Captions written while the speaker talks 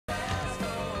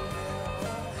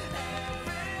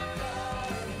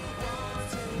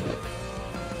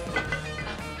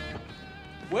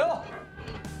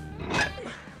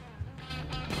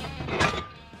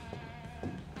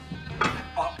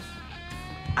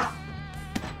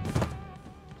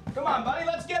Come on, buddy,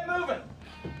 let's get moving.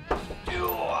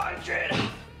 200.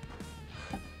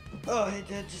 Oh, hey,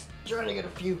 Dad, just trying to get a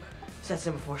few sets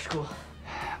in before school.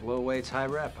 Low weights, high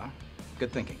rep, huh?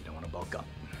 Good thinking. You don't want to bulk up.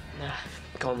 Nah,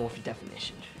 call more for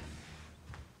definition.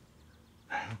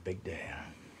 Big day, huh?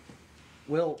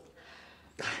 Will,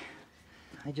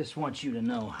 I just want you to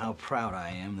know how proud I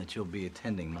am that you'll be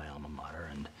attending my alma mater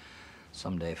and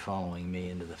someday following me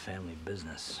into the family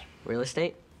business. Real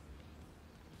estate?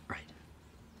 Right.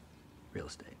 Real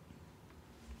estate.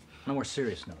 On a more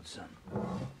serious note, son.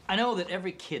 I know that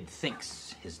every kid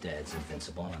thinks his dad's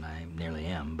invincible, and I nearly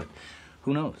am, but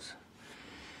who knows?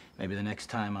 Maybe the next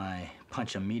time I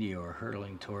punch a meteor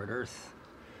hurtling toward Earth,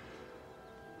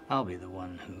 I'll be the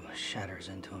one who shatters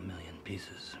into a million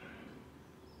pieces.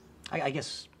 I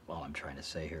guess all I'm trying to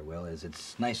say here, Will, is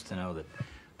it's nice to know that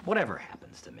whatever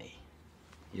happens to me,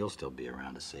 you'll still be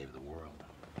around to save the world.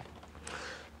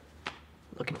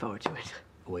 Looking forward to it.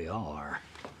 We all are.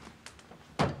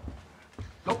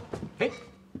 Oh, hey.